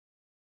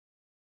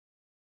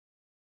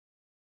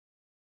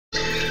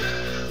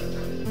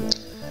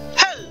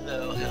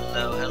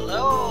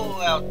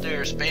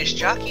there, Space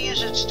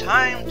Jockeys. It's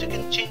time to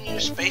continue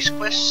Space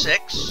Quest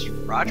 6,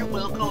 Roger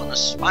Wilco and the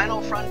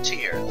Spinal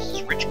Frontier. This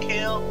is Rich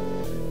Kale.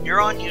 You're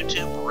on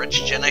YouTube,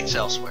 Rich Gen X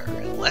elsewhere.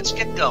 And let's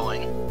get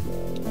going.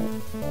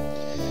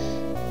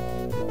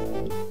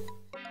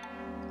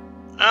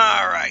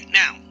 Alright,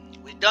 now,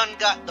 we done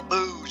got the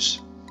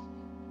booze.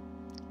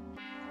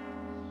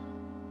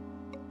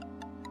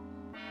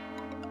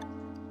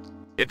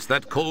 It's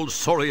that cold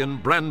Saurian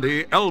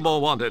brandy Elmo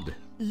wanted.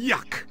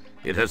 Yuck!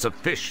 It has a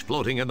fish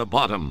floating in the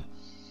bottom.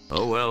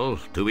 Oh well,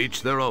 to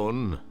each their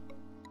own.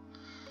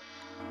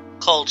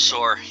 Cold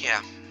sore,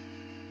 yeah.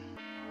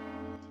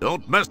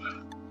 Don't mess...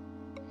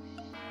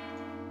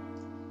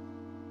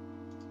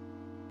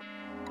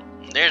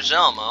 There's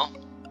Elmo.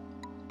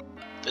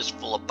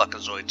 Fistful of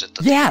buckazoids at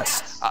the...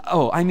 Yes!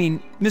 I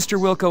mean, Mr.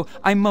 Wilco,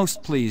 I'm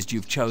most pleased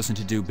you've chosen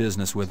to do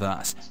business with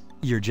us.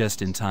 You're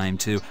just in time,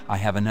 too. I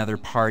have another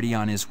party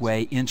on his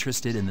way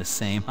interested in the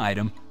same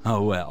item.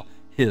 Oh well,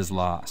 his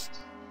loss.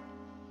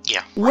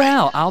 Yeah. Right.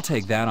 Well, I'll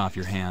take that off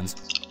your hands.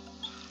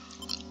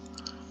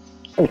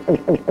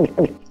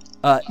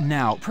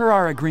 Now, per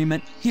our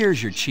agreement,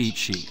 here's your cheat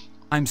sheet.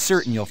 I'm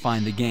certain you'll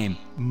find the game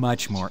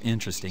much more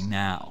interesting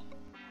now.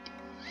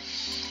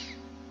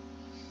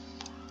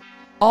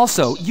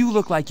 Also, you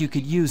look like you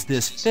could use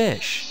this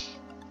fish.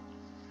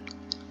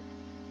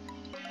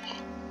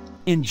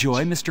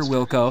 Enjoy, Mr.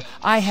 Wilco.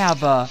 I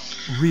have a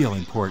real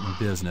important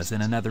business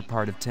in another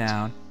part of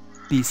town.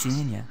 Be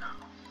seeing ya.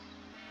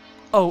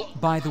 Oh,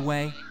 by the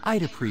way,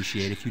 I'd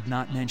appreciate if you'd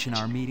not mention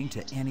our meeting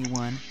to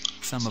anyone.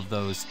 Some of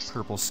those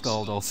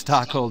purple-skulled old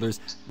stockholders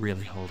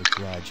really hold a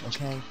grudge,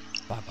 okay?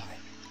 Bye-bye.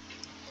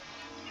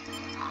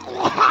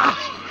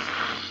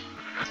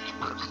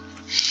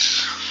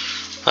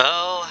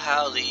 Oh,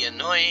 how the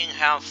annoying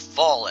have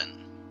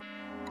fallen.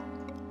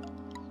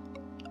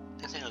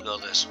 I think I'll go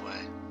this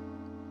way.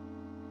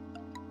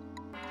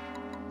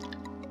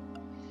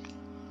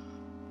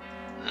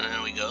 And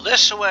then we go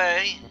this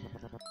way.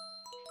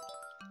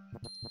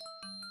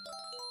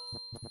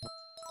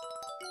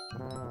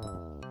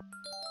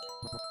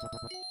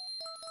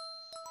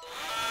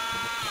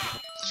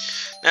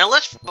 Now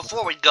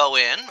before we go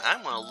in,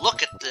 I'm going to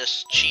look at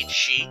this cheat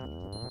sheet.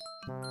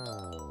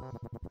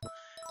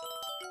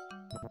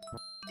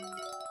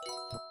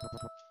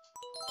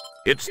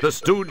 It's the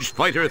Stooge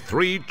Fighter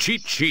 3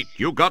 cheat sheet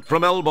you got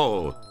from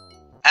Elmo.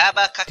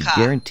 Abacaka. To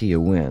guarantee a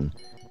win,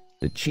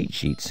 the cheat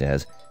sheet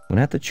says, when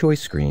at the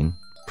choice screen,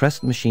 press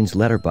the machine's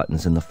letter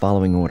buttons in the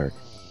following order.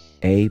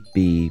 A,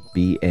 B,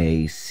 B,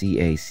 A, C,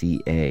 A,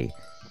 C, A.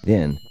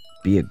 Then,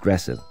 be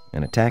aggressive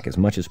and attack as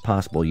much as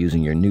possible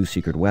using your new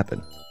secret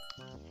weapon.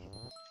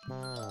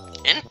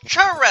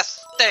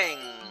 Interesting!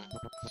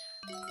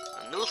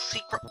 A new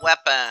secret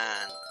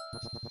weapon.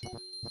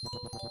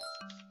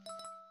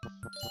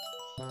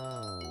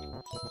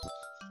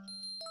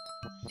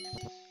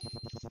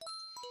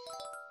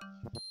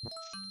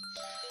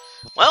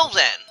 Well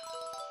then,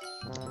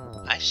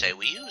 I say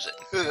we use it.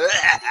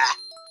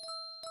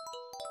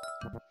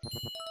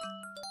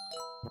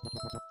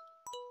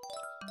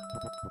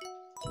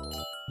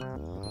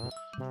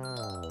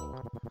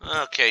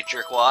 Okay,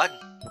 jerkwad.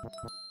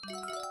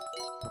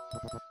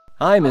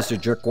 Hi, Mr.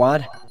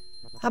 Jerkwad.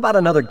 How about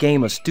another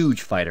game of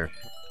Stooge Fighter?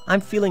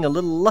 I'm feeling a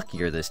little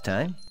luckier this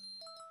time.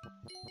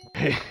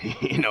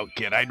 You know,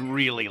 kid, I'd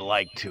really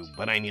like to,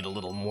 but I need a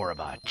little more of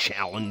a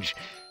challenge.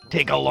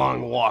 Take a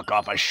long walk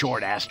off a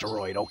short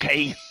asteroid,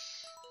 okay?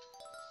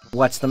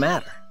 What's the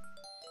matter?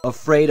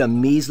 Afraid a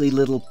measly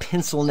little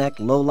pencil-neck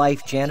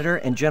low-life janitor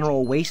and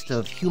general waste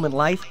of human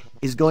life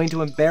is going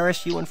to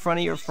embarrass you in front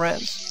of your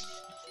friends?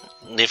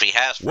 If he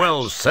has friends.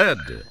 Well said.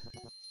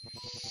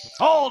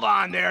 Hold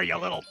on there, you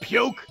little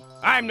puke!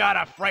 I'm not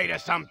afraid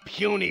of some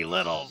puny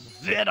little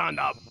zit on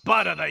the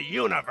butt of the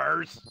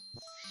universe!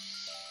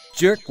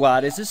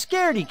 Jerkwad is a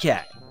scaredy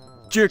cat.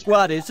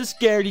 Jerkwad is a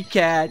scaredy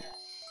cat.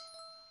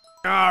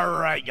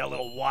 Alright, you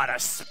little wad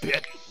of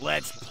spit,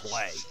 let's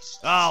play.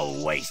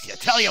 I'll waste you.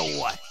 Tell you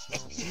what,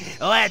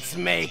 let's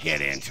make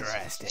it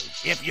interesting.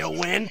 If you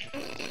win,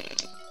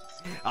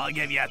 I'll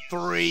give you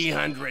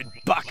 300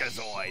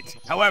 buckazoids.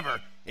 However,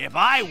 if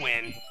I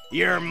win,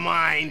 you're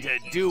mine to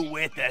do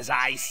with as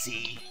I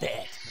see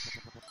fit.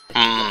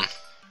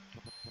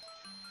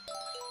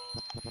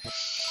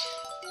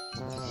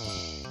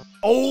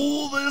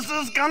 Oh, this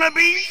is gonna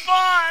be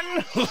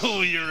fun!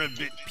 Oh, you're a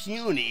bit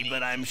puny,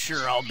 but I'm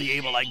sure I'll be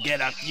able to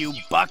get a few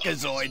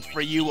buckazoids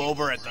for you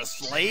over at the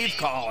slave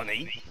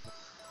colony.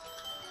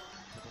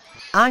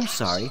 I'm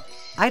sorry,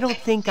 I don't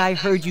think I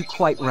heard you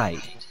quite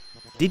right.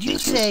 Did you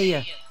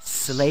say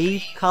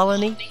slave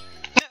colony?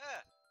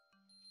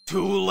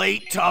 Too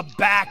late to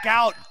back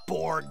out,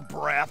 Borg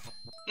breath.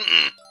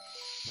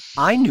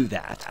 I knew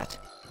that.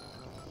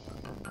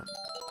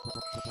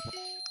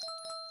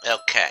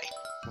 Okay.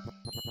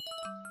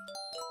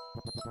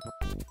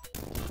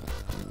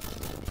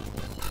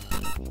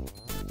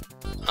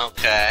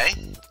 Okay.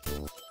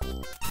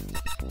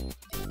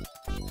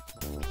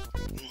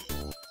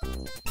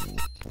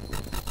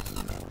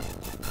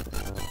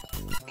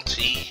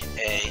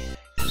 C-A-C-A.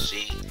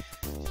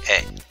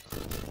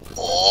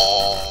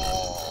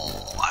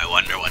 Oh, I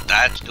wonder what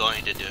that's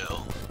going to do.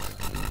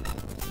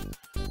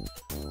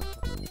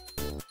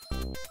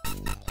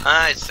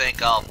 I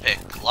think I'll pick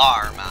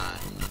Klarman.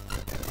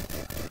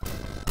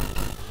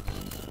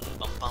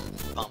 Bum bum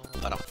bum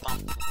ba bum.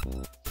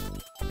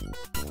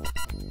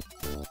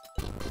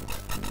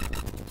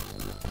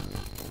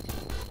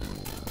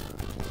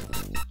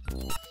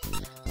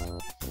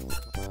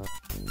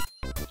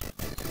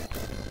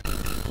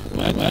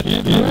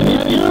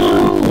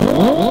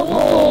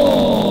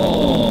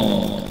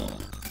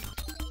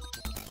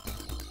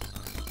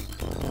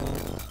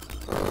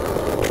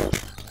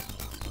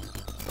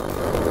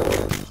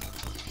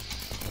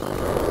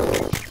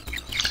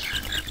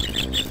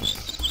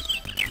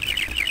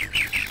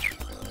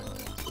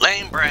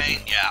 Lame brain,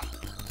 yeah.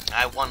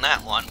 I won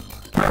that one.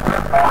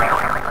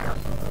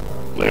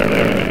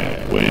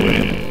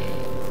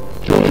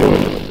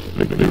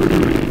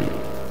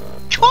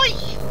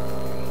 Choice!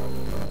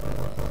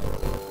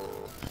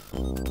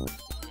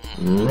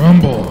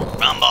 Rumble.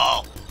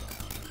 Rumble!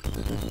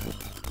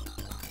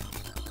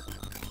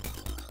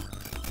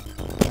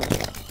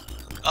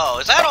 Oh,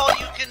 is that all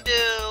you can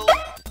do?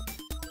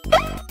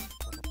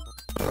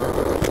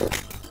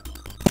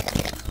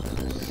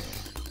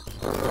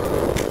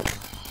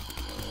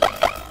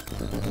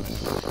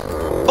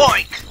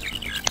 Boink!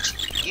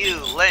 You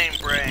lame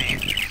brain.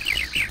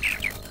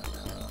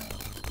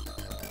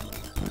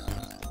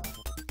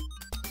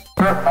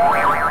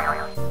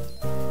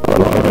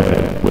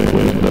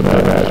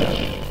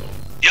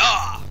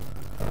 Yeah!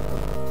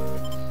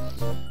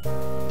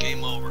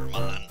 Game over,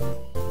 man.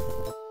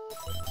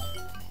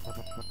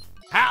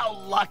 How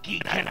lucky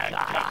can a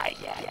guy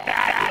get?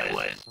 That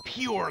was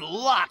pure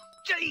luck.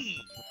 Gee!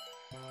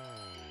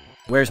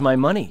 Where's my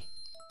money?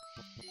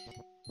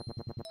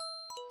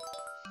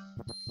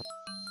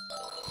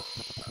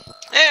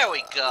 There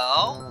we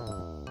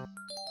go.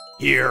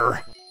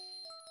 Here.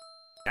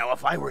 Now,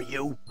 if I were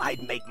you,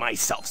 I'd make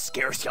myself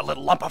scarce, you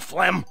little lump of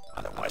phlegm.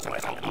 Otherwise, I'm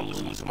gonna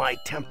lose my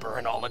temper,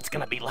 and all that's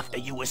gonna be left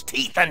of you is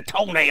teeth and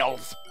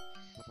toenails.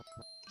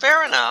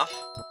 Fair enough.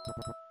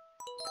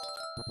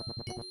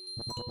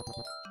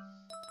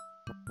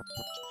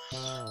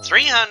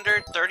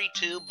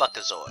 $332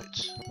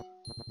 buckazoids.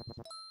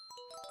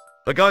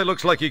 The guy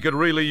looks like he could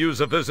really use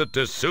a visit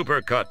to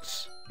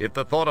Supercuts. If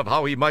the thought of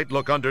how he might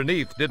look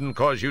underneath didn't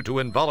cause you to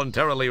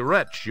involuntarily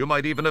retch, you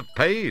might even have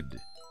paid.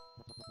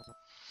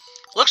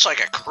 Looks like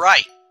a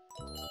crate.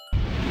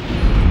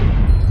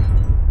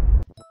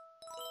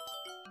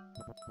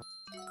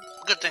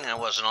 Good thing I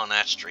wasn't on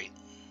that street.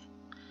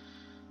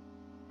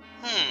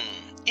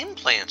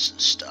 Implants and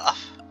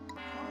stuff.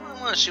 I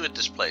want to see what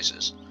this place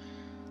is.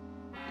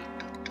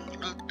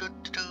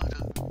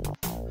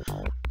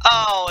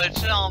 Oh,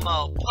 it's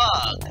Elmo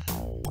Pug.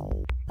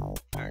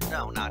 Or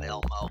no, not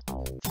Elmo.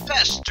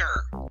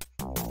 Fester.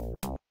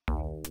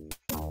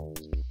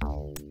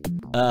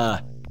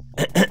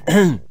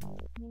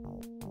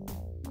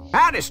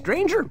 Howdy,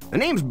 stranger. The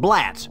name's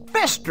Blatz.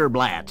 Fester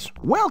Blatz.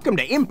 Welcome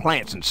to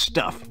Implants and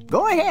Stuff.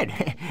 Go ahead.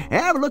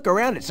 Have a look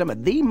around at some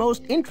of the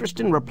most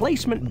interesting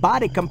replacement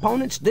body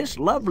components this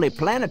lovely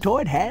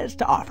planetoid has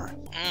to offer.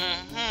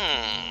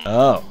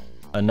 Oh,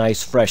 a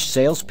nice fresh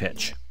sales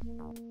pitch.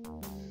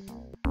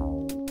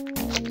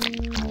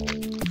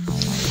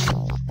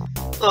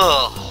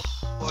 Ugh,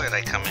 why did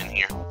I come in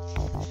here?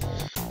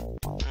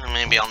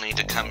 Maybe I'll need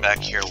to come back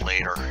here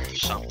later or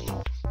something.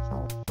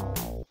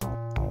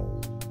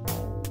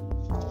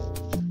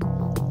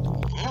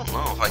 I don't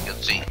know if I can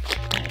see.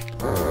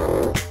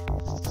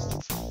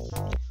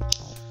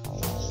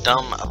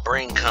 Dumb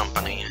Brain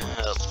Company.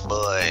 Oh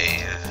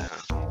boy.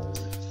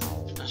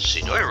 Let's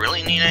see, do I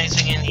really need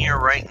anything in here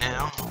right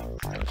now?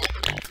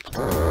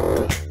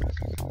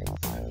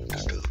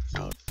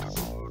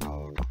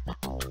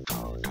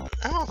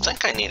 I don't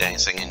think I need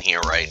anything in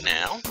here right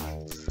now.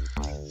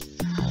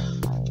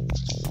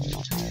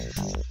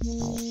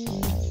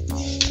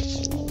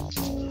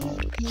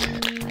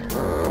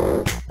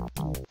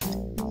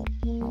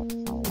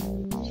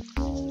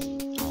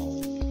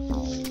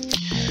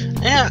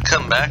 Yeah, I'll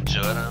come back to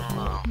it, I don't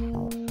know.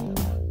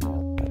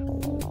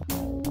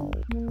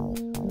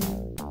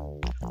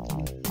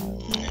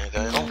 Yeah,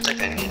 I don't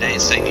think I need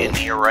anything in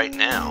here right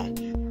now.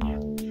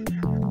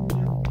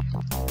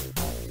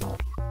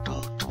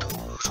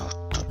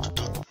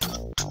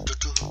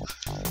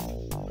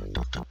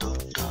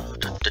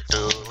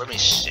 Let me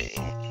see.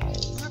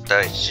 Not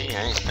that I see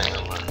anything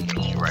I want to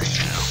need right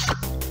now.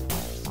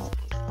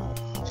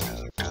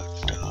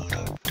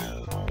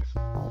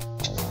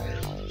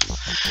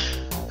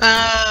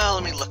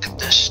 Let me look at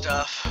this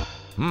stuff.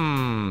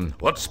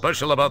 What's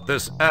special about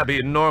this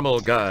Abby Normal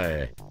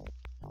guy?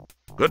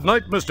 Good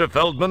night, Mr.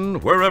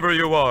 Feldman, wherever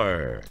you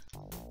are.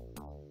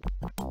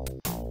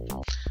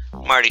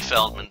 Marty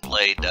Feldman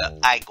played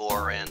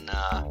Igor in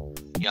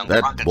Young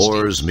That Frankenstein.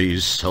 bores me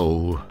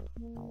so.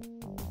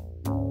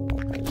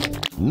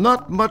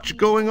 Not much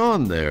going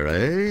on there,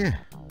 eh?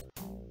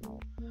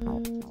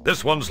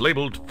 This one's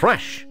labeled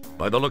fresh.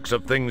 By the looks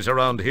of things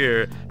around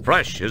here,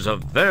 fresh is a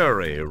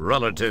very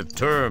relative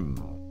term.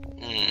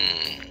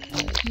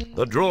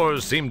 The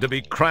drawers seem to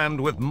be crammed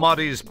with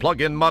Moddy's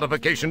plug-in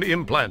modification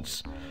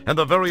implants, and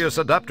the various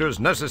adapters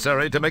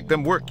necessary to make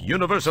them work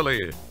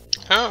universally.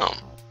 Oh.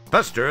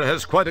 Fester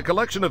has quite a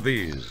collection of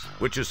these,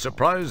 which is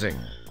surprising.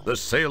 The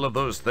sale of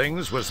those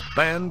things was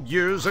banned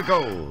years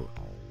ago.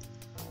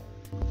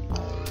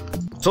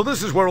 So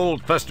this is where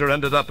old Fester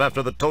ended up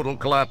after the total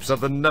collapse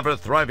of the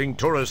never-thriving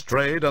tourist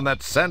trade on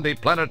that sandy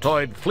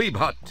planetoid Phlebe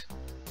hut.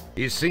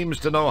 He seems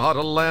to know how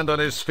to land on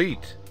his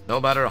feet, no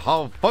matter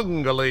how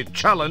fungally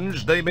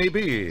challenged they may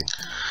be.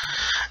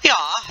 Yeah.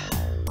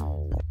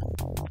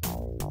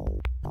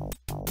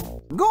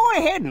 Go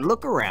ahead and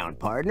look around,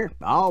 partner.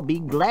 I'll be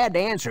glad to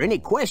answer any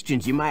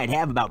questions you might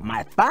have about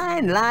my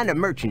fine line of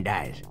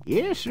merchandise.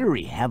 Yes,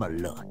 sirree, have a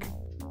look.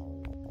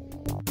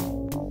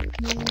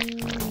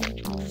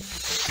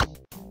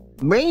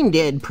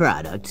 Brain-dead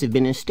products have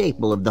been a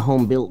staple of the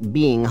home-built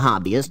being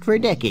hobbyist for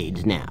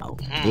decades now.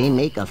 They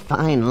make a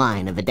fine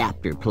line of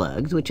adapter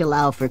plugs which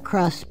allow for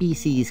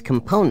cross-species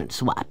component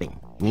swapping.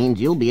 Means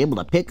you'll be able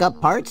to pick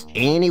up parts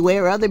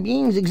anywhere other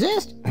beings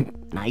exist.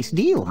 Nice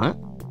deal, huh?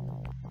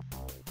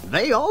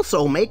 They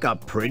also make a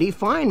pretty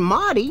fine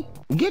moddy.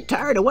 Get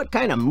tired of what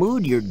kind of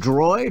mood your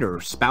droid,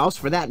 or spouse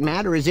for that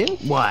matter, is in?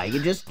 Why,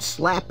 you just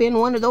slap in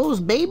one of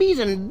those babies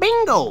and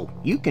bingo!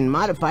 You can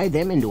modify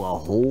them into a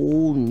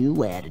whole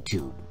new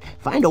attitude.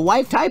 Find a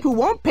wife type who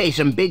won't pay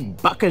some big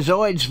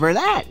buckazoids for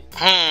that.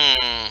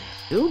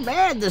 Too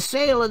bad the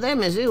sale of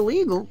them is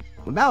illegal.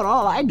 About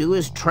all I do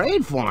is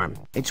trade for them.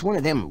 It's one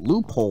of them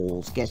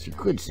loopholes, guess you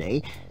could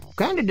say.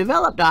 Kinda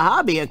developed a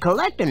hobby of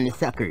collecting the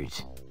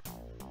suckers.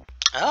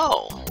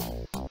 Oh.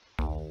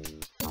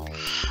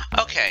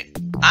 Okay,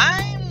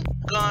 I'm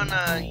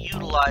gonna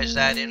utilize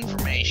that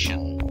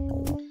information.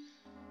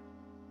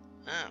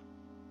 Oh.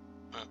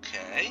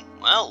 Okay,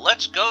 well,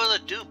 let's go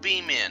to the Do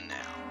Beam Inn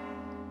now.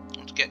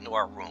 Let's get into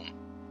our room.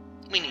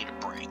 We need a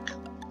break.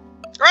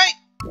 Right?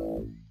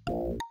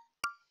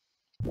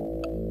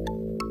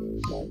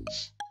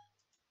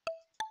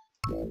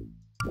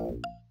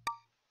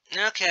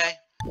 Okay.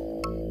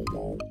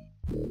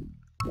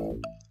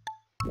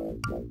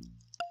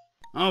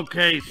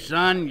 Okay,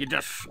 son, you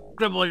just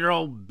scribble your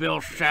old Bill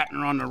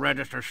Shatner on the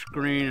register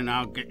screen and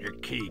I'll get your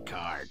key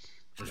card.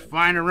 It's as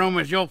fine a room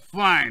as you'll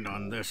find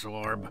on this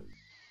orb.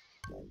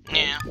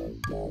 Yeah.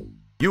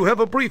 You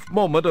have a brief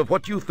moment of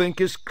what you think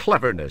is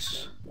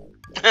cleverness.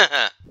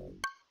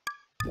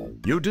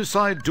 You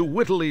decide to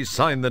wittily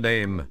sign the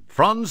name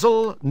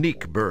Franzel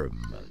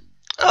Neekberm.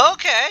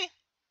 Okay.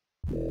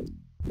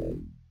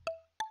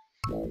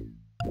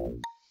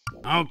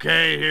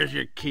 Okay, here's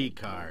your key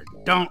card.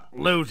 Don't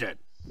lose it.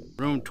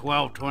 Room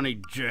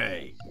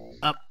 1220J.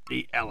 Up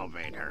the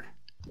elevator.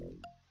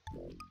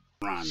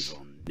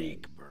 Franzel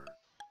Neekberm.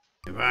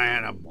 If I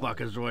had a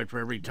buckazoid for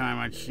every time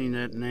I'd seen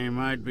that name,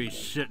 I'd be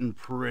sitting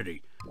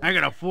pretty. I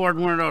could afford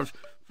one of those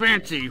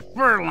fancy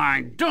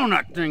fur-lined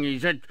donut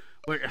thingies that...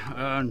 Wait,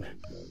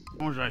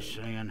 what was I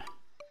saying?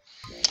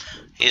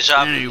 He's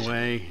up.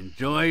 Anyway,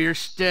 enjoy your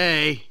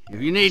stay.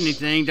 If you need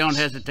anything, don't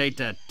hesitate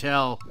to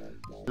tell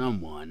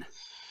someone.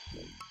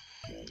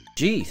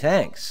 Gee,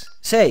 thanks.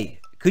 Say,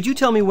 could you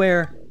tell me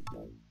where...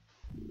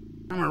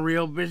 I'm a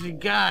real busy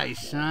guy,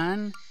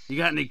 son. You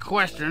got any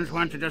questions,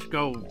 why don't you just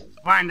go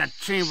find the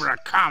Chamber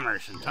of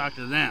Commerce and talk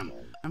to them.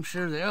 I'm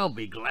sure they'll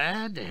be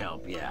glad to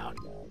help you out.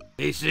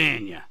 Be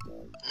seeing ya.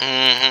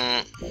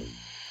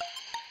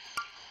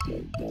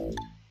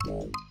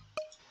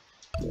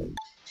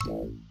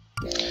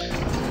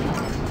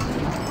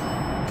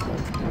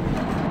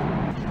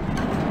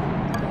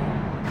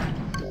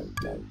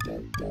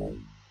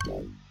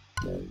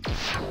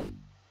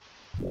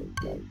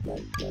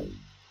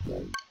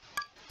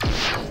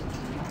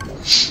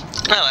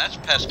 Oh, that's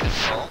pest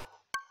control.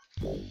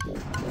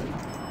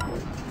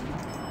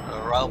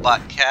 A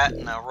robot cat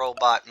and a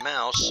robot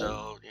mouse,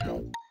 so, you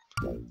know.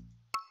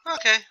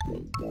 Okay.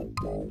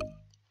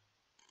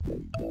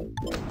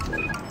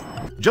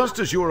 Just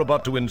as you're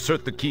about to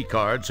insert the key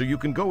card so you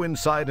can go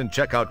inside and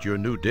check out your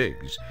new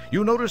digs,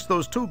 you notice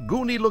those two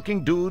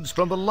goony-looking dudes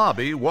from the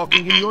lobby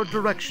walking in your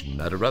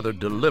direction at a rather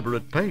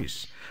deliberate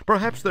pace.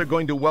 Perhaps they're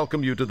going to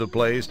welcome you to the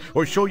place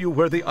or show you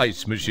where the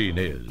ice machine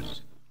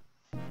is.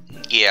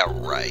 Yeah,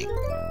 right.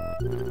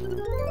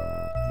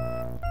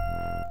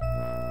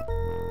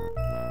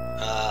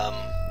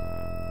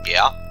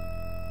 Yeah?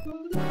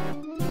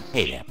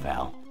 Hey there,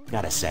 pal.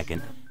 Got a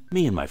second?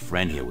 Me and my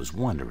friend here was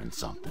wondering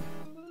something.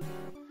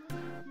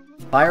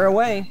 Fire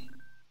away.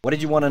 What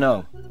did you want to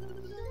know?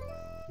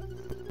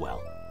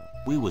 Well,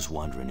 we was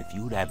wondering if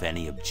you'd have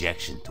any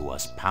objection to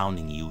us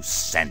pounding you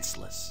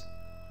senseless.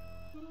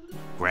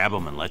 Grab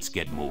 'em and let's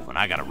get moving.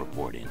 I gotta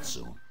report in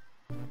soon.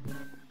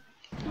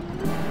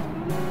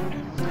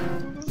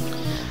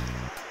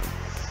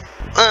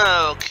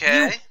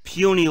 Okay. You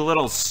puny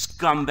little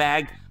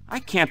scumbag. I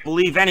can't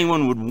believe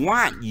anyone would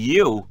want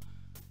you.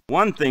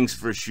 One thing's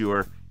for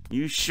sure.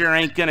 You sure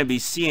ain't gonna be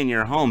seeing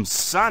your home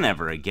son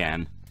ever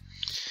again.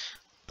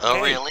 Oh,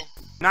 Hey, really?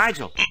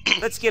 Nigel,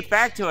 let's get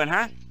back to it,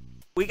 huh?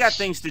 We got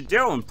things to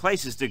do and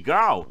places to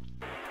go.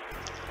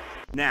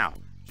 Now,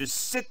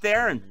 just sit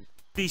there and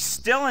be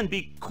still and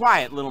be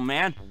quiet, little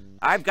man.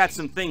 I've got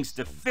some things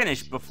to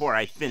finish before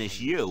I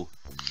finish you.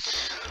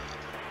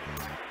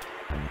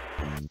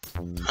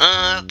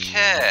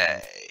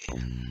 Okay.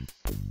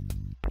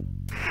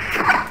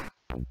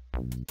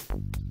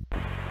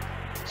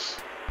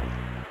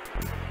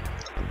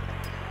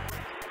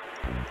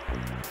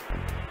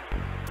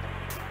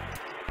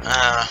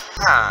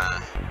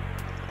 Uh-huh.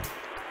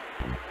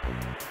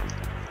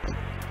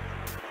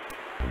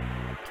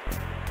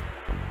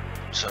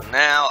 So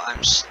now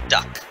I'm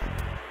stuck.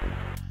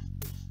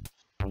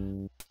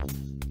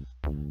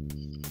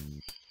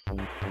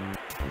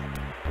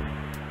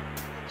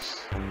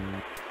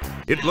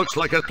 It looks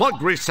like a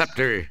plug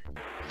receptor.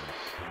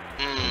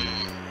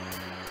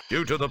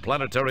 Due to the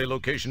planetary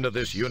location of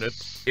this unit,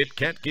 it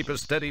can't keep a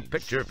steady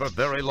picture for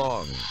very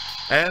long.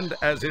 And,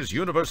 as is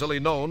universally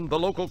known, the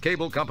local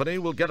cable company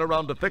will get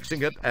around to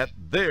fixing it at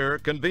their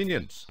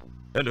convenience.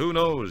 And who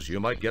knows, you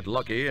might get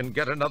lucky and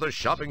get another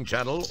shopping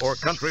channel or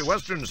country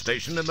western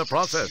station in the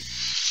process.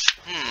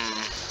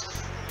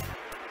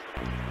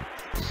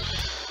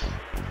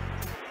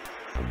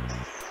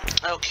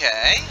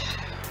 Okay.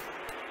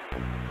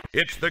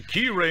 It's the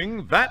key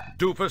ring that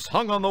doofus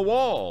hung on the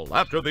wall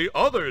after the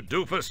other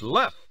doofus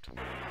left.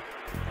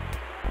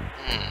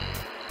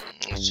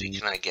 Let's see,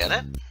 can I get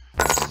it?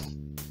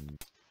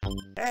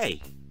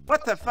 Hey,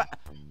 what the fu...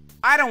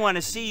 I don't want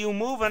to see you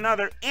move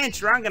another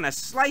inch or I'm gonna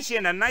slice you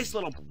into nice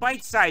little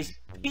bite-sized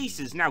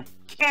pieces. Now,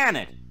 can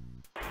it?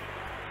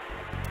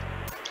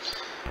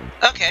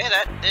 Okay,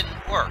 that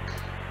didn't work.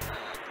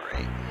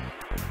 Great.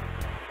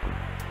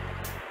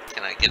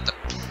 Can I get the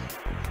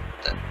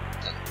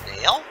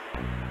nail?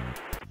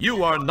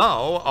 You are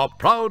now a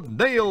proud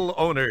nail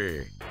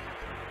owner.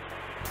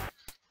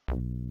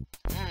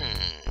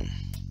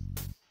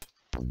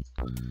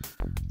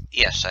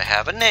 Yes, I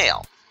have a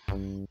nail.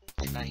 Can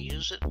I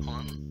use it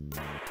on...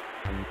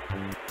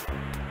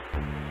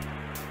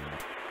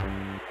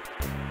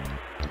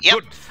 Yep.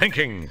 Good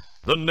thinking.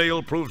 The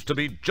nail proves to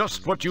be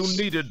just what you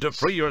needed to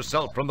free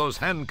yourself from those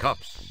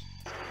handcuffs.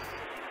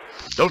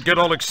 Don't get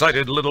all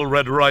excited, Little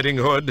Red Riding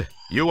Hood.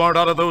 You aren't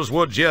out of those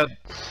woods yet.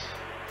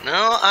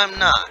 No, I'm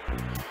not.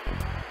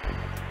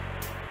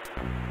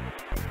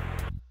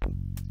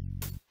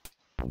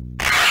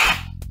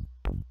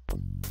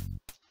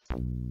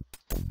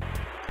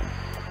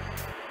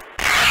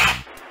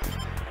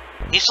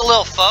 He's a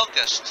little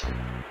focused.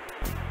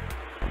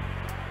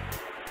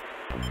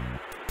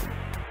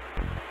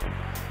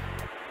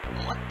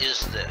 What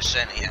is this,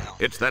 anyhow?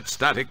 It's that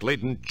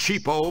static-laden,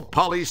 cheapo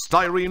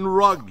polystyrene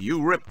rug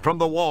you ripped from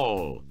the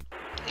wall.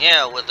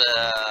 Yeah, with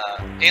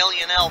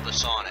Alien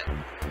Elvis on it.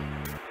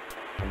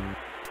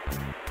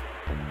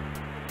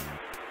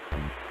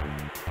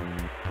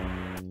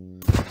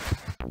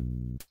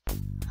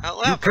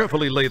 However, You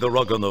carefully lay the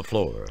rug on the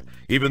floor.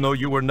 Even though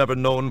you were never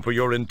known for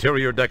your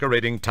interior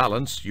decorating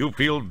talents, you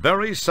feel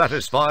very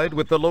satisfied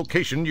with the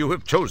location you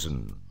have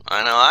chosen.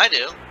 I know I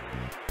do.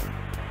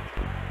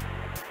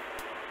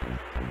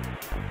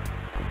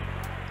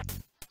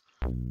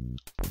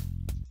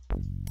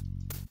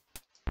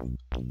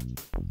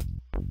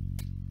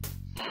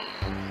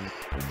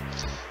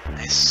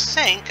 I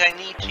think I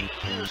need to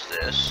use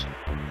this.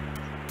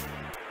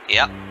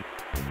 Yep.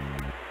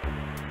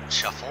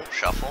 Shuffle,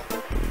 shuffle.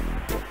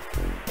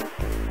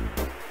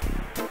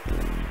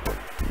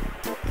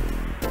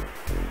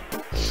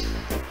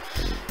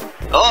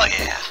 Oh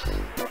yeah.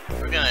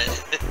 We're gonna...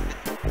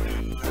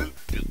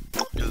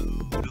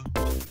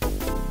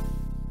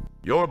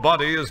 Your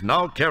body is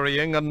now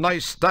carrying a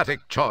nice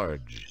static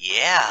charge.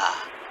 Yeah.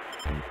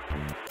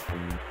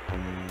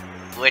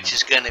 Which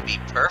is gonna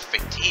be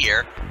perfect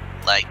here,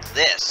 like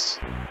this.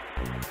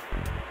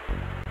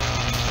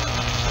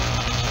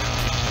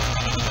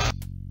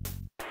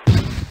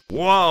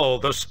 Wow,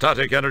 the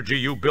static energy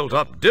you built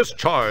up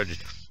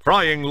discharged,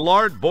 frying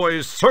Lard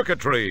Boy's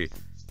circuitry.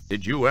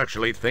 Did you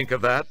actually think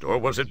of that, or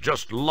was it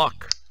just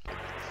luck?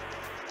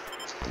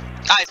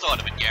 I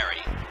thought of it,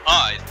 Gary.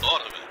 I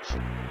thought of it.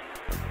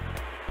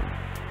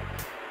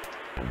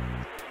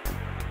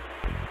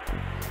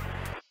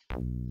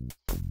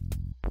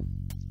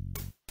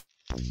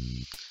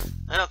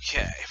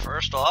 Okay,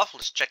 first off,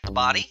 let's check the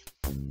body.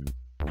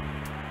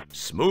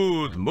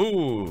 Smooth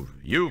move.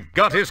 You've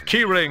got his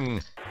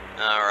keyring.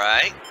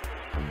 Alright.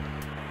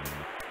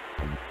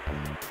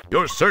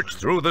 Your search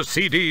through the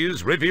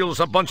CDs reveals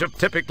a bunch of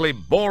typically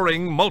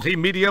boring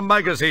multimedia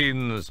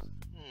magazines.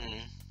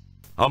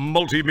 A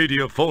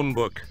multimedia phone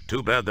book.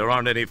 Too bad there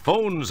aren't any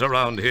phones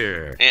around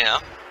here.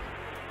 Yeah.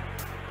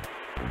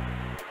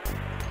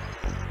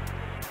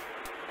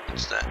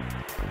 What's that?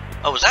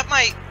 Oh, was that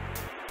my...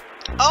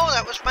 Oh,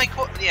 that was my...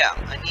 Yeah,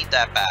 I need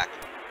that back.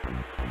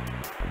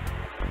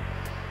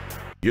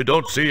 You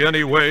don't see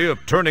any way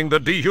of turning the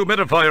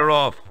dehumidifier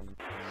off.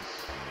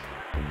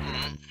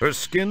 Her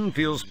skin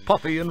feels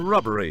puffy and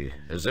rubbery,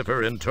 as if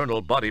her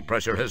internal body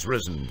pressure has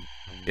risen.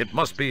 It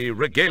must be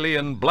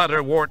Regalian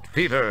bladderwort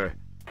fever.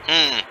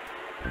 The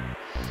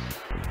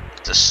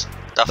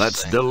stuff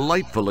That's thing.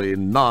 delightfully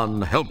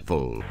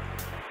non-helpful.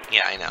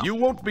 Yeah, I know. You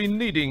won't be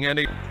needing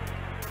any...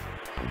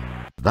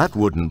 That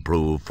wouldn't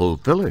prove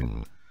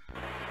fulfilling.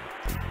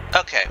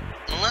 Okay,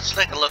 let's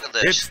take a look at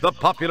this. It's the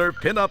popular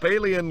pin-up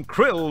alien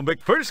Krill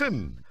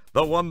McPherson,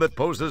 the one that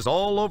poses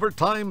all over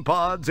time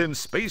pods in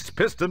Space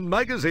Piston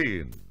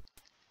magazine.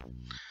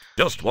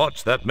 Just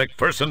watch that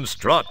McPherson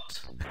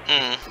strut.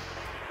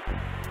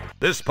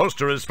 This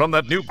poster is from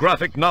that new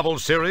graphic novel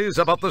series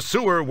about the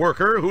sewer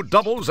worker who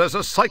doubles as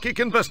a psychic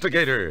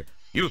investigator.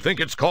 You think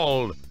it's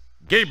called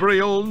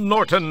Gabriel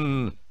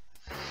Norton.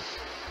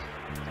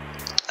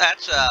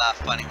 That's a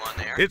funny one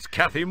there. It's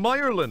Kathy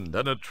Meyerland,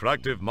 an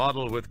attractive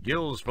model with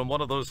gills from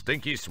one of those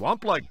stinky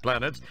swamp-like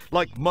planets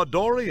like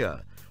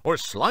Madoria, or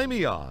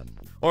Slimyon,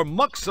 or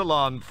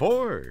Muxalon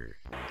 4.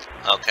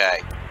 Okay.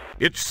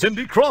 It's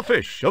Cindy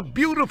Crawfish, a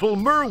beautiful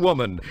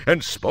merwoman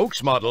and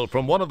spokesmodel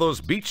from one of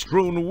those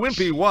beach-strewn,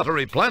 wimpy,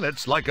 watery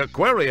planets like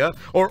Aquaria,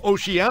 or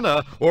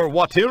Oceania, or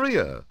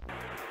Wateria.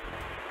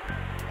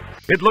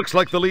 It looks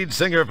like the lead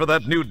singer for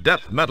that new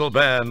death metal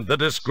band, the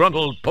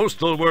Disgruntled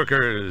Postal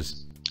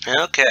Workers.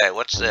 Okay,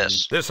 what's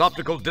this? This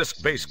optical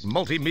disc-based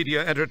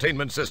multimedia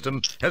entertainment system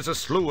has a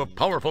slew of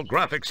powerful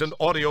graphics and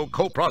audio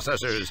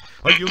coprocessors.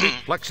 A unique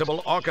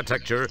flexible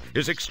architecture,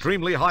 is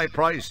extremely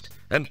high-priced,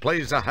 and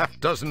plays a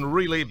half-dozen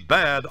really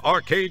bad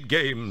arcade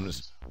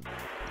games.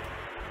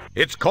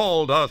 It's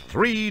called a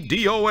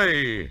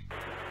 3DOA.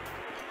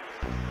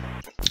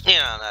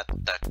 Yeah,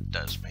 that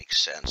does make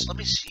sense. Let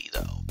me see,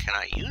 though. Can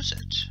I use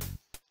it?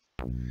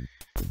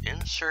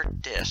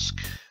 Insert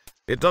disc.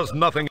 It does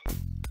nothing.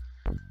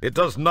 It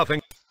does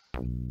nothing.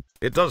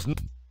 It does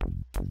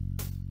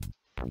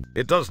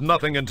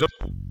nothing until...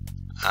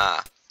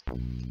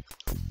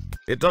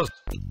 It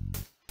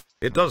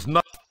does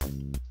not...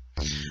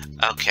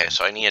 Okay,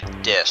 so I need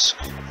a disc.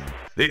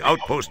 The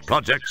Outpost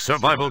Project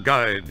Survival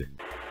Guide.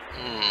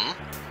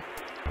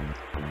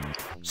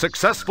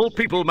 Successful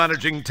People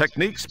Managing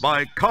Techniques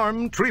by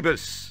Carm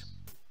Trebus.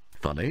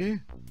 Funny,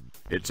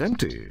 it's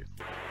empty.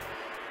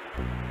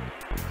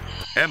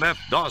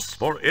 MF-DOS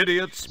for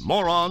idiots,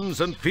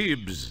 morons, and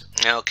phoebes.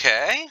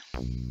 Okay.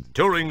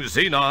 Touring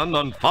Xenon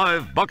on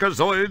 5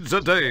 buckazoids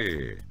a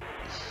day.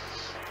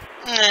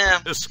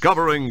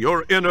 Discovering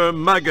your inner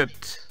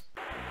maggot.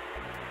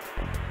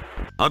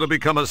 How to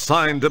become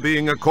assigned to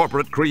being a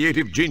corporate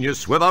creative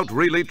genius without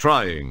really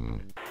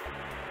trying.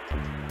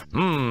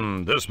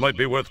 This might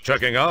be worth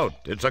checking out.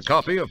 It's a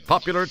copy of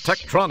Popular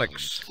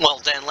Tektronics.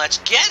 Well, then let's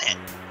get it.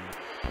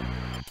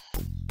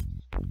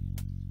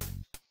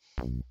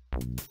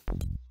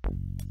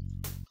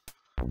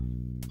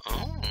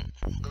 Oh,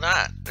 look at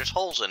that. There's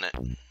holes in it.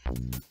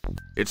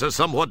 It's a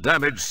somewhat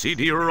damaged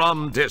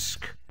CD-ROM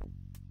disc.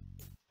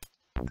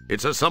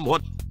 It's a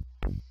somewhat...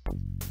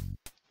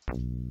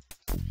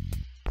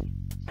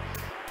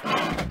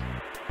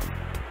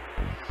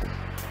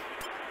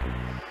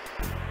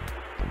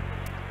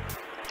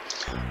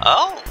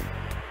 Oh.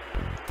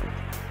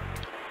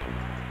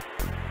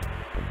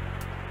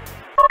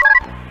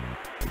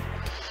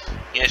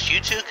 Yes, you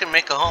two can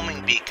make a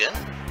homing beacon.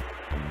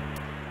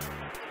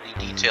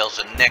 The details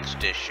in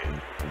next issue.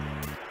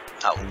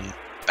 Oh, you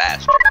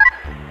bastard.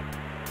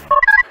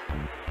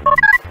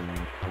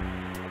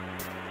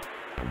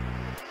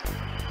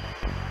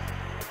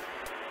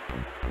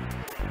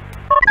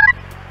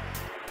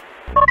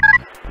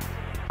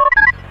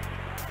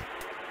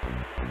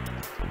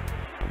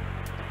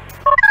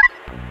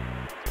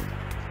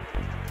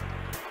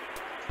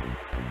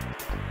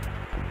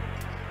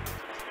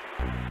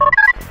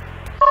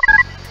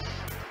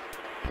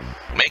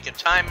 Make a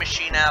time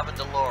machine out of a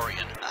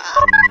DeLorean.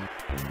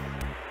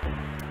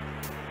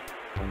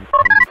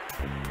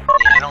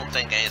 Yeah, I don't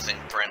think anything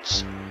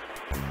prints.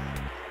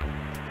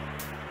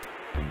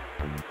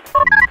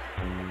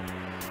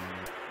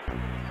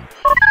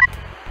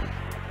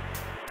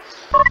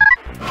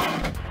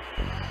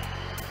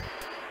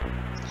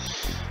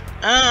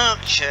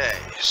 Okay,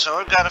 so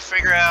I've got to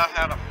figure out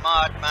how to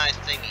mod my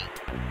thingy.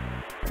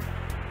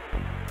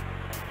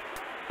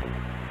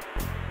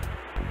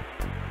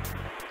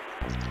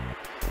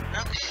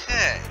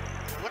 Okay,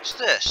 what's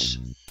this?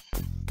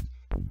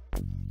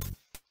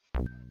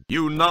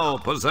 You now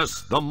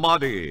possess the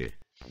Mahdi.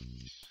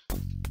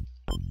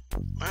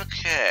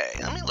 Okay,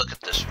 let me look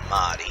at this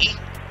Mahdi.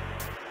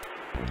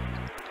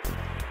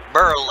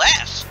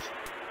 Burlesque.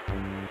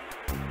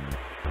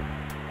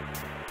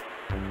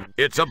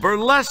 It's a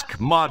burlesque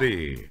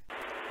Mahdi.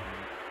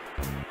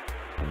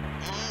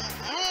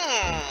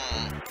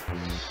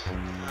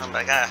 But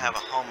I gotta have a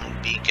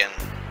homing beacon.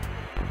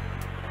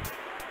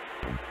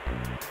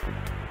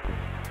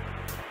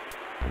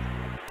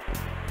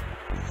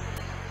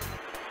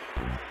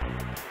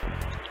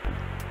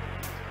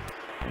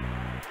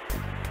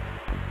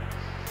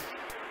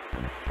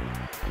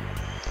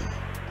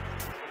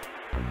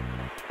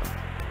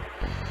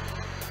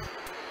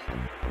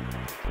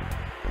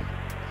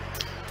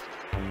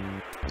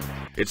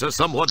 It's a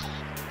somewhat...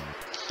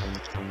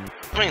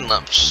 I mean,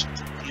 let's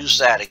use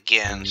that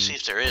again, see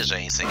if there is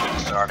anything in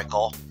this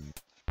article.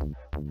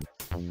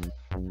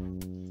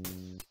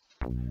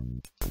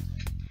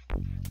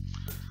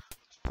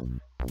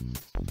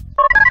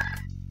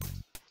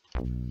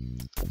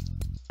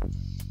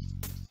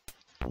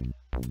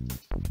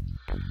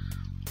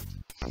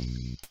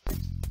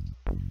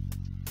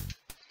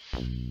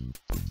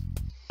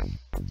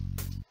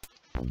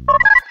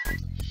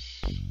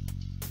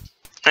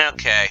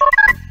 Okay.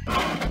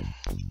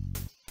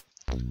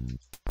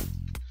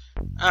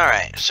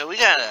 Alright, so we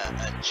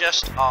gotta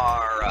adjust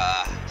our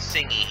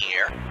thingy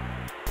here.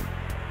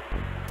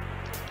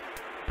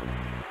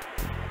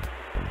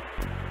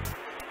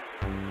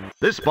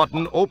 This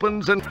button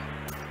opens and...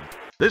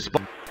 This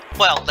button...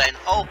 Well then,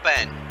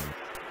 open!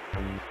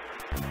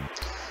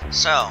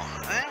 So,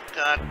 I've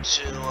got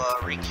to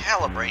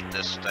recalibrate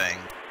this thing.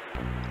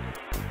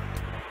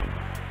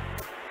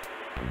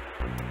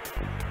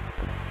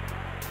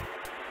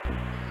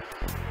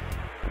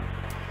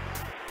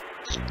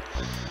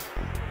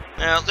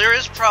 Now, there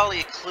is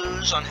probably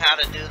clues on how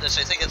to do this.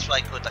 I think it's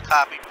like with the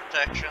copy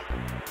protection.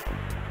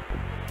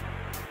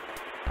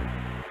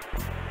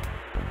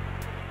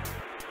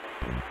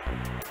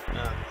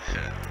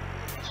 Okay,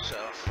 so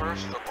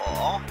first of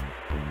all,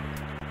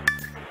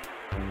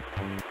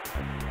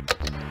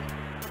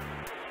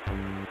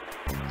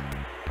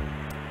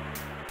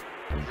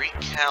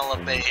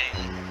 recalibrating.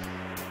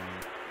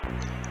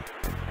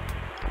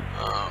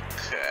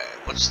 Okay,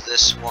 what's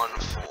this one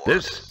for?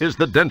 This is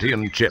the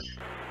Dentium chip.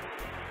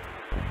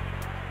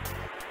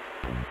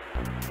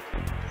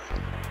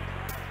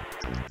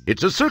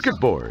 It's a circuit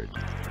board.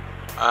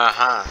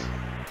 Uh-huh.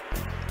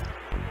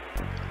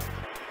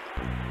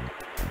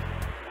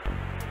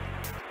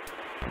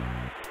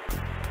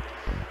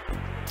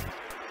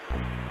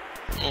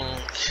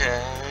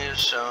 Okay,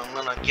 so I'm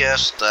gonna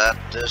guess that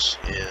this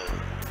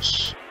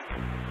is...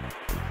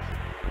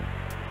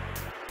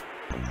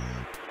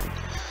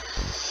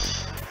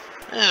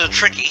 This is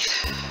tricky.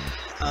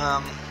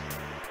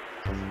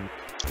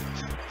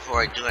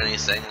 Before I do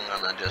anything,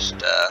 I'm gonna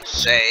just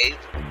save.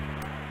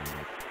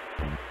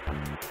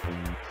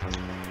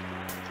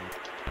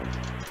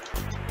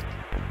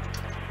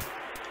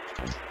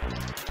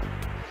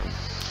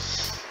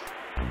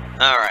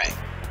 Alright.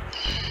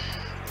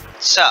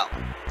 So.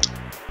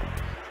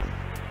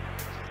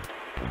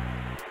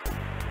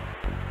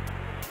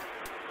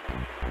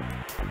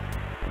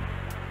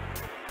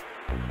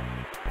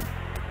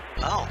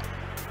 Oh.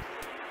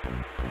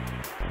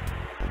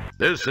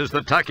 This is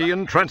the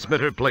tachyon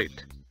transmitter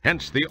plate,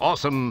 hence the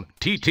awesome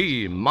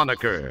TT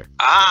moniker.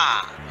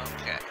 Ah,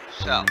 okay.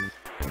 So,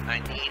 I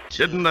need to...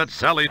 Didn't that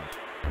Sally...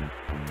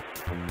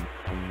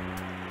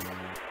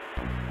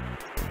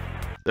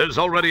 There's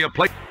already a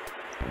plate...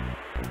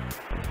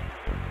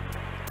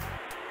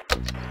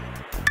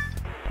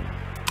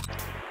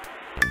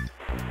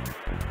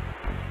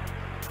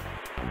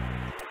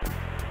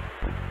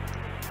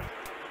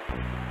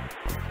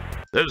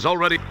 There's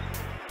already...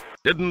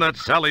 Didn't that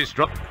Sally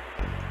struck...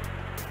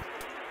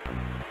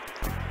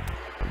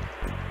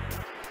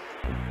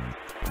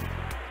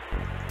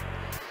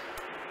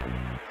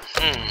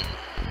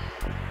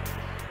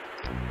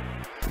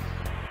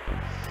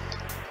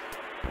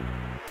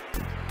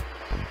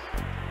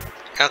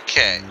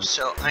 Okay,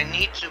 so I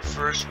need to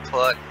first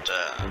put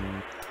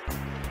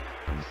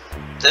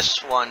this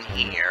one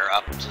here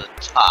up to the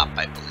top,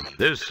 I believe.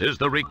 This is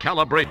the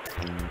recalibrate...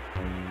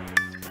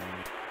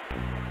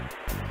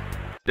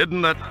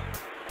 Didn't that...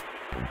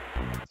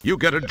 You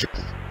get a...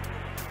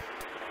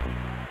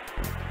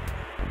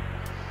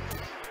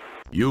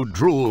 You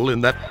drool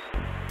in that...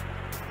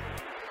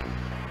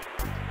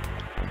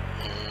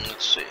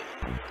 Let's see.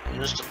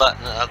 Use the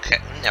button. Okay,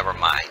 never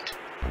mind.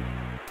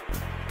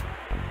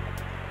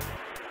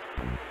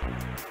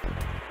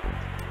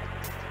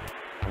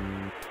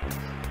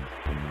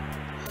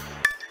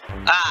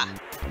 Ah!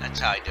 That's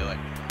how I do it.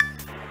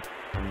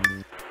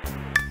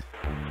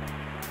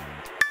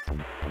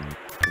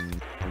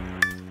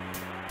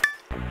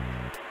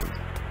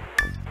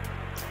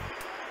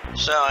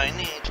 So I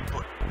need to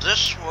put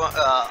this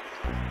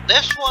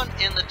one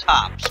in the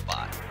top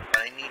spot,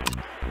 but I need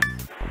to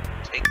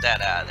take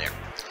that out of there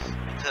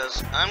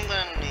because I'm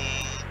gonna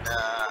need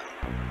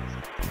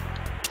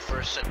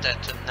first set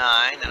that to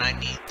 9, and I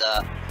need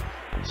the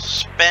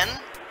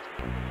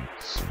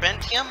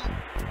Spentium.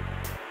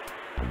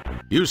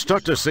 You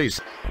start to see...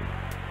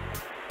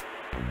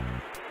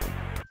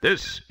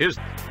 This is...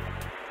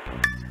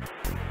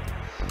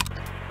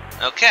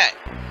 Okay.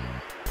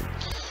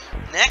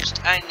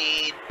 Next, I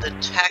need the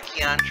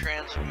tachyon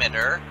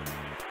transmitter.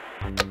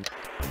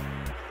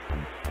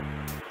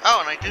 Oh,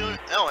 and I do...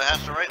 Oh, it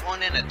has the right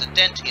one in it, the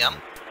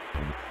Dentium.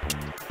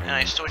 And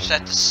I switch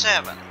that to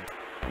 7.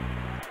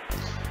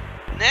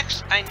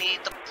 Next, I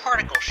need the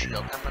particle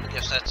shield. I'm going to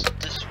guess that's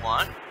this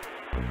one.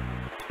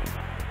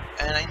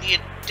 And I need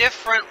a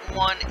different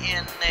one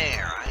in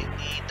there. I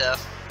need the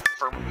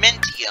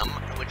Fermentium,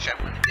 which I'm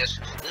going to guess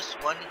is this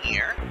one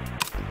here.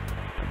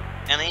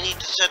 And I need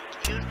to set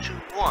you to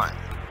 1.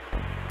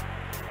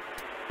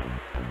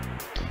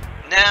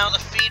 Now the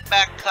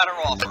feedback cutter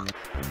offer.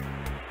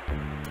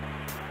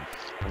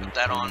 Put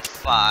that on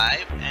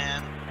 5,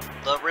 and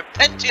the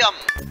Repentium.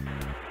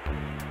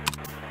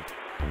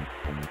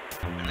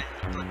 And I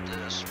can put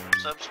this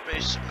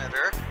subspace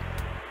emitter.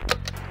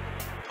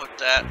 Put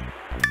that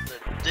the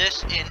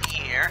this in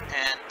here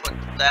and put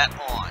that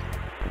on.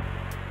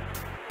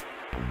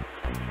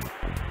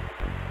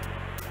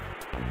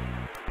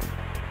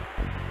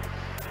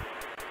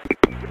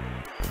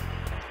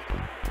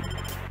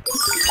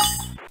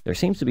 There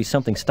seems to be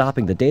something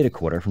stopping the data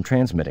quarter from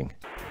transmitting.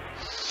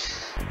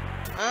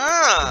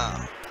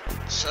 Ah,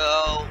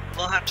 so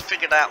we'll have to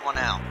figure that one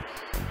out.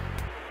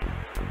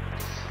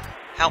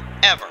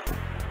 However,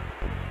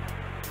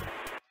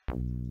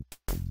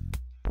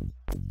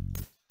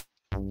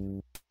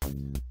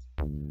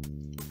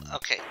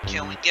 okay,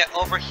 can we get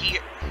over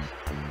here?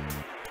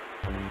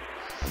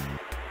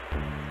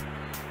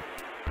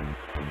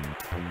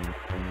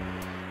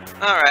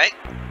 Alright.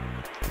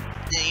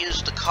 You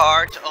use the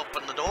card to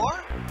open the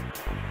door.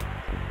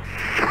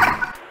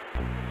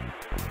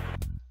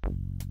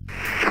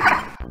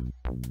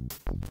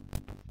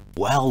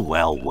 Well,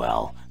 well,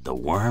 well, the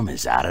worm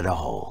is out of the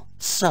hole.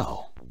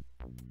 So,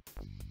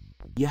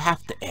 you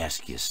have to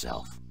ask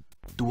yourself,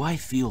 do I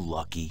feel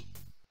lucky?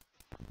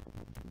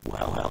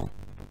 Well,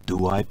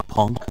 do I,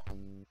 punk?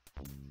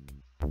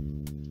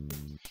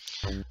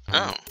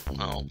 Oh,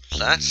 well,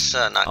 that's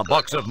not A good.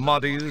 box of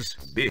Moddies,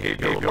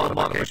 behavioral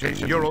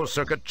modification Euro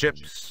circuit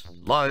chips,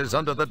 lies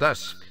under the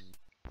desk.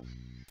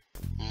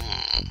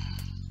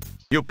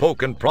 You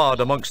poke and prod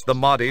amongst the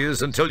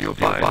Moddies until you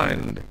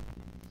find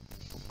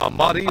a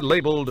Moddy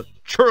labeled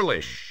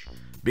churlish.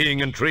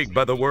 Being intrigued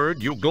by the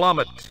word, you glom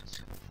it.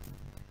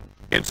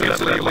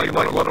 Incidentally, you might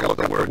want to look up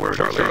the word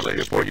churlish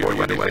before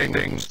you do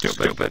anything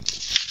stupid.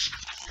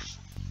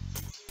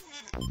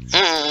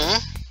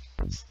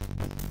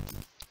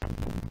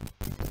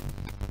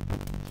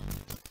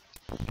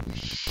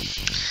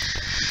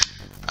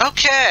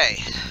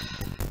 Okay.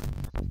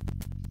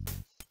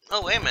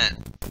 Oh, wait a minute.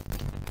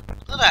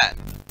 Look at that.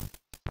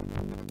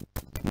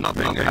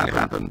 Nothing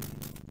happened.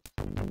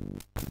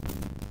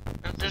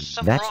 There's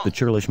something That's wrong. the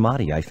churlish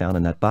Mahdi I found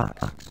in that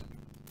box.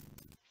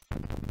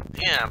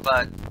 Yeah,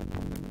 but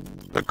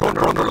The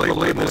corner of the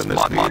label in this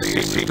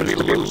Moddy seems to be a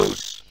little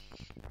loose.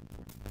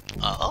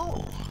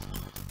 oh.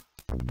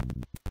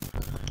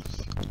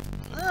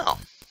 Well,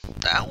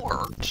 that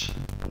worked.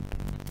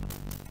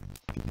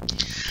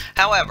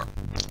 However,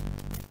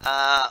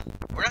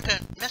 we're not going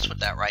to mess with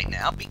that right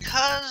now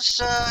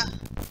because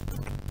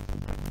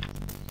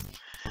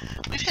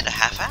we've hit a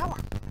half hour.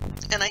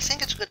 And I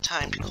think it's a good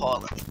time to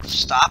call it a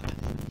stop.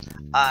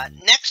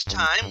 Next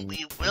time,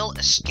 we will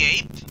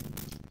escape.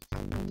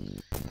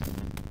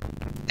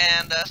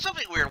 And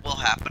something weird will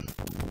happen.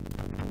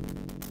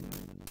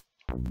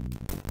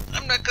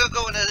 I'm not going to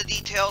go into the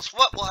details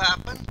what will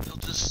happen. You'll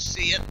just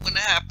see it when it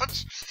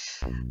happens.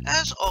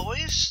 As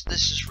always,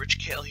 this is Rich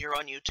Kale here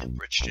on YouTube,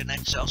 Rich Gen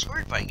X Elsewhere,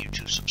 inviting you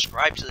to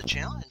subscribe to the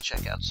channel and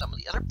check out some of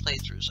the other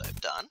playthroughs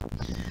I've done.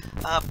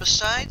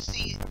 Besides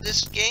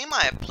this game,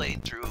 I have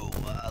played through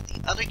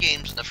the other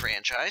games in the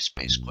franchise,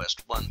 Space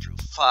Quest 1 through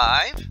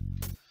 5.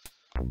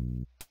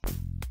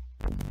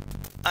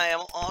 I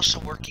am also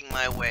working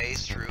my way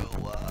through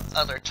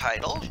other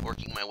titles,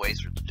 working my way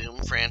through the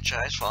Doom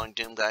franchise, following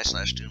Doom Guy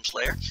 / Doom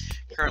Slayer,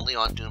 currently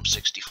on Doom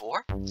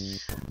 64.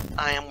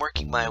 I am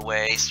working my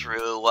way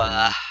through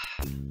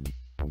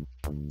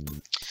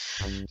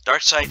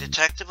Dark Side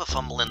Detective, A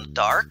Fumble in the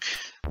Dark.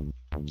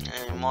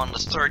 I'm on the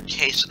third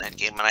case in that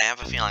game, and I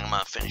have a feeling I'm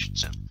going to finish it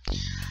soon.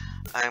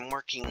 I'm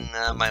working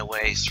my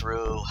way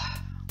through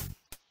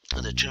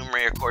the Tomb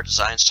Raider Core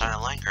Designs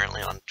timeline,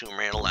 currently on Tomb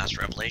Raider: The Last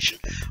Revelation.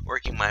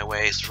 Working my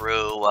way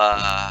through,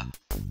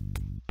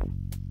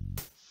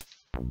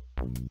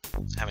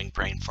 having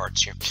brain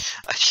farts here.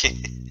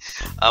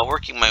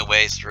 Working my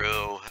way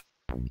through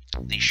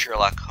the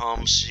Sherlock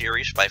Holmes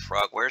series by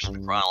Frogwares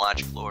in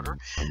chronological order.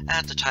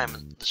 At the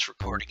time this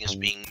recording is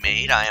being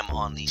made, I am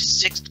on the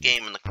 6th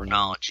game in the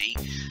chronology.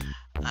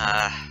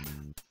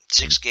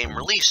 6th game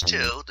release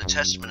too, The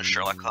Testament of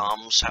Sherlock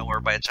Holmes. However,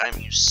 by the time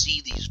you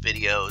see these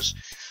videos,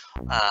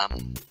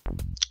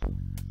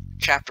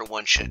 Chapter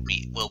 1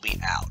 will be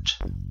out.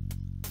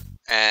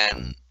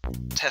 And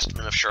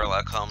Testament of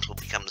Sherlock Holmes will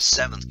become the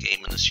 7th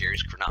game in the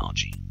series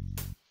chronology,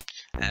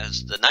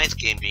 as the 9th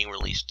game being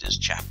released is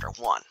Chapter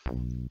 1.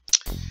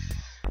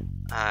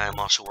 I'm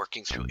also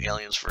working through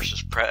Aliens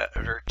vs.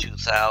 Predator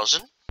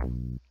 2000,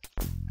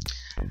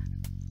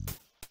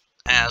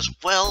 as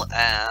well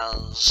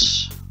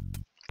as...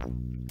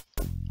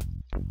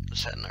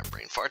 Just had another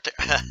brain fart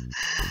there.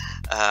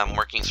 I'm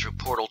working through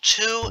Portal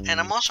 2, and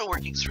I'm also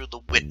working through The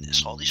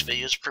Witness. All these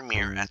videos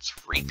premiere at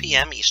 3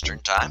 p.m. Eastern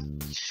Time.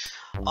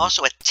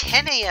 Also at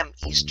 10 a.m.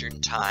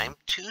 Eastern Time,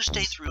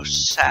 Tuesday through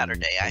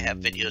Saturday, I have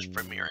videos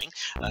premiering.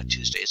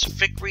 Tuesday is a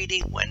fic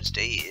reading,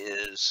 Wednesday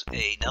is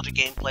another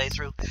game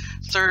playthrough,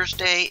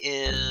 Thursday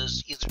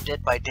is either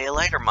Dead by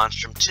Daylight or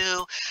Monstrum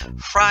 2,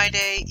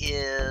 Friday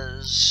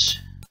is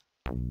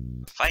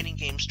fighting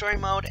game story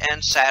mode,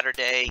 and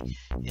Saturday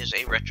is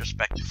a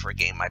retrospective for a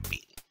game I've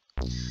beaten.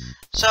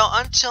 So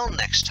until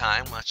next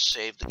time, let's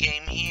save the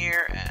game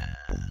here,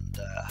 and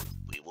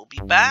we will be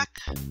back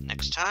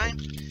next time,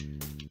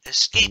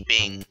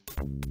 escaping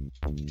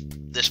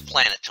this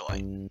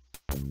planetoid.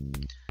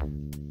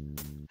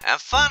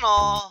 Have fun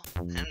all,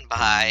 and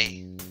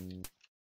bye.